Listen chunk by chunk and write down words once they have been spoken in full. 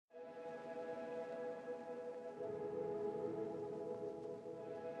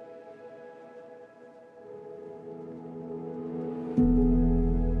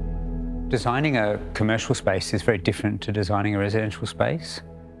Designing a commercial space is very different to designing a residential space.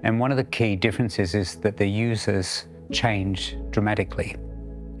 And one of the key differences is that the users change dramatically,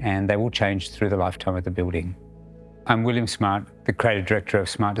 and they will change through the lifetime of the building. I'm William Smart, the creative director of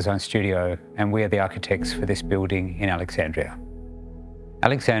Smart Design Studio, and we are the architects for this building in Alexandria.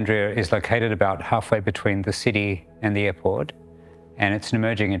 Alexandria is located about halfway between the city and the airport, and it's an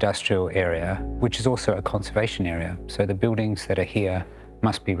emerging industrial area, which is also a conservation area, so the buildings that are here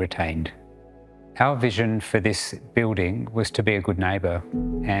must be retained. Our vision for this building was to be a good neighbour,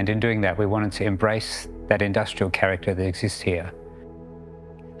 and in doing that we wanted to embrace that industrial character that exists here.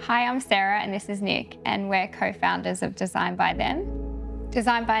 Hi, I'm Sarah and this is Nick, and we're co-founders of DesignByThem.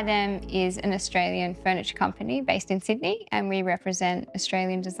 DesignByThem is an Australian furniture company based in Sydney, and we represent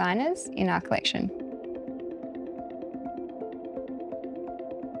Australian designers in our collection.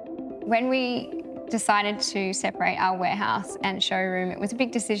 When we decided to separate our warehouse and showroom, it was a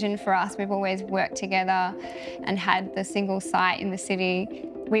big decision for us. We've always worked together and had the single site in the city.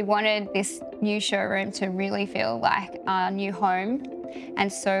 We wanted this new showroom to really feel like our new home.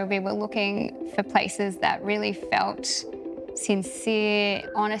 And so we were looking for places that really felt sincere,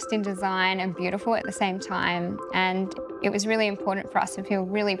 honest in design and beautiful at the same time. And it was really important for us to feel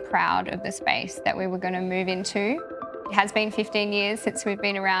really proud of the space that we were going to move into. It has been 15 years since we've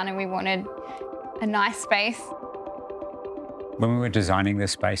been around, and we wanted a nice space. When we were designing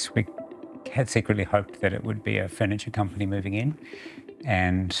this space, we had secretly hoped that it would be a furniture company moving in,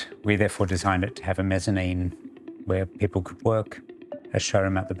 and we therefore designed it to have a mezzanine where people could work, a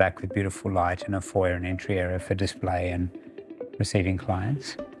showroom at the back with beautiful light, and a foyer and entry area for display and receiving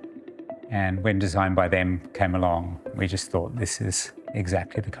clients. And when DesignByThem came along, we just thought this is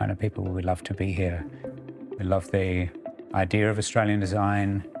exactly the kind of people we love to be here. We love the idea of Australian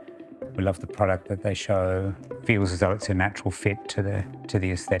design. We love the product that they show. It feels as though it's a natural fit to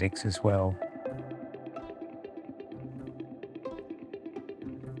the aesthetics as well.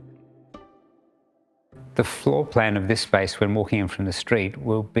 The floor plan of this space when walking in from the street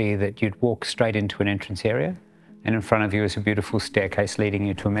will be that you'd walk straight into an entrance area, and in front of you is a beautiful staircase leading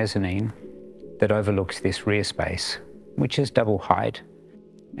you to a mezzanine that overlooks this rear space, which is double height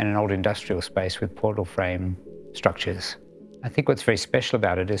and an old industrial space with portal frame structures. I think what's very special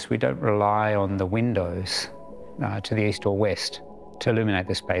about it is we don't rely on the windows to the east or west to illuminate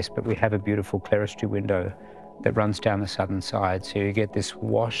the space, but we have a beautiful clerestory window that runs down the southern side, so you get this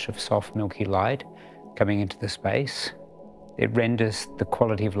wash of soft milky light coming into the space. It renders the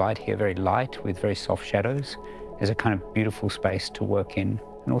quality of light here very light with very soft shadows. There's a kind of beautiful space to work in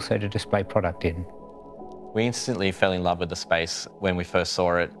and also to display product in. We instantly fell in love with the space when we first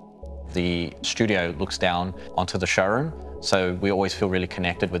saw it. The studio looks down onto the showroom, so we always feel really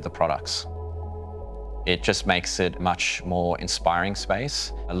connected with the products. It just makes it a much more inspiring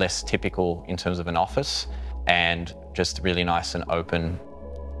space, less typical in terms of an office, and just really nice and open.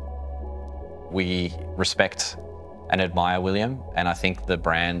 We respect and admire William, and I think the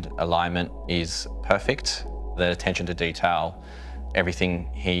brand alignment is perfect. The attention to detail, everything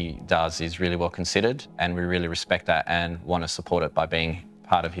he does is really well considered, and we really respect that and want to support it by being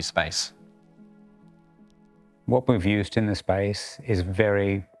part of his space. What we've used in the space is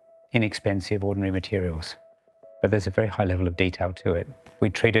very inexpensive, ordinary materials, but there's a very high level of detail to it. We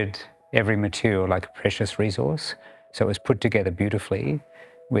treated every material like a precious resource, so it was put together beautifully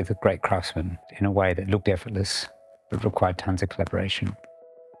with a great craftsman in a way that looked effortless, but required tons of collaboration.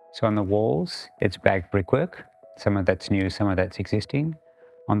 So on the walls, it's bagged brickwork. Some of that's new, some of that's existing.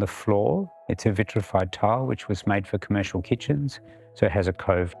 On the floor, it's a vitrified tile, which was made for commercial kitchens, so it has a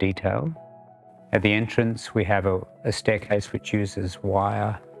cove detail. At the entrance, we have a staircase which uses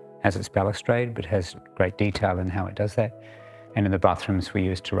wire as its balustrade, but has great detail in how it does that. And in the bathrooms, we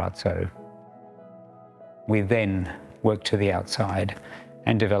use terrazzo. We then work to the outside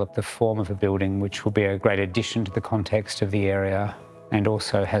and develop the form of a building which will be a great addition to the context of the area, and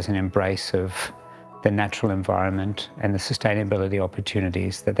also has an embrace of the natural environment and the sustainability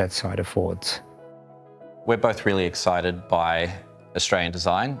opportunities that that site affords. We're both really excited by Australian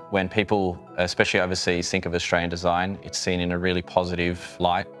design. When people, especially overseas, think of Australian design, it's seen in a really positive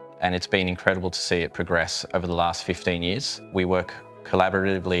light, and it's been incredible to see it progress over the last 15 years. We work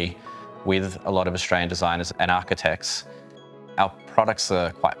collaboratively with a lot of Australian designers and architects. Our products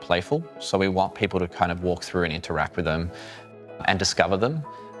are quite playful, so we want people to kind of walk through and interact with them and discover them.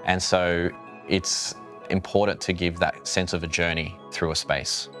 And so it's important to give that sense of a journey through a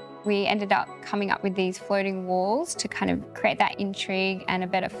space. We ended up coming up with these floating walls to kind of create that intrigue and a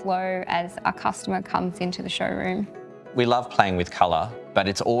better flow as our customer comes into the showroom. We love playing with colour, but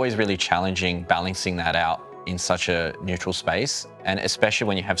it's always really challenging balancing that out in such a neutral space. And especially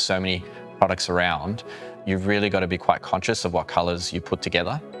when you have so many products around, you've really got to be quite conscious of what colours you put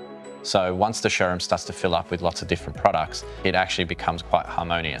together. So once the showroom starts to fill up with lots of different products, it actually becomes quite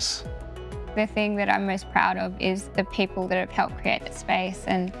harmonious. The thing that I'm most proud of is the people that have helped create the space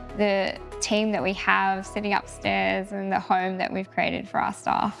and the team that we have sitting upstairs and the home that we've created for our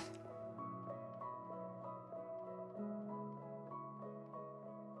staff.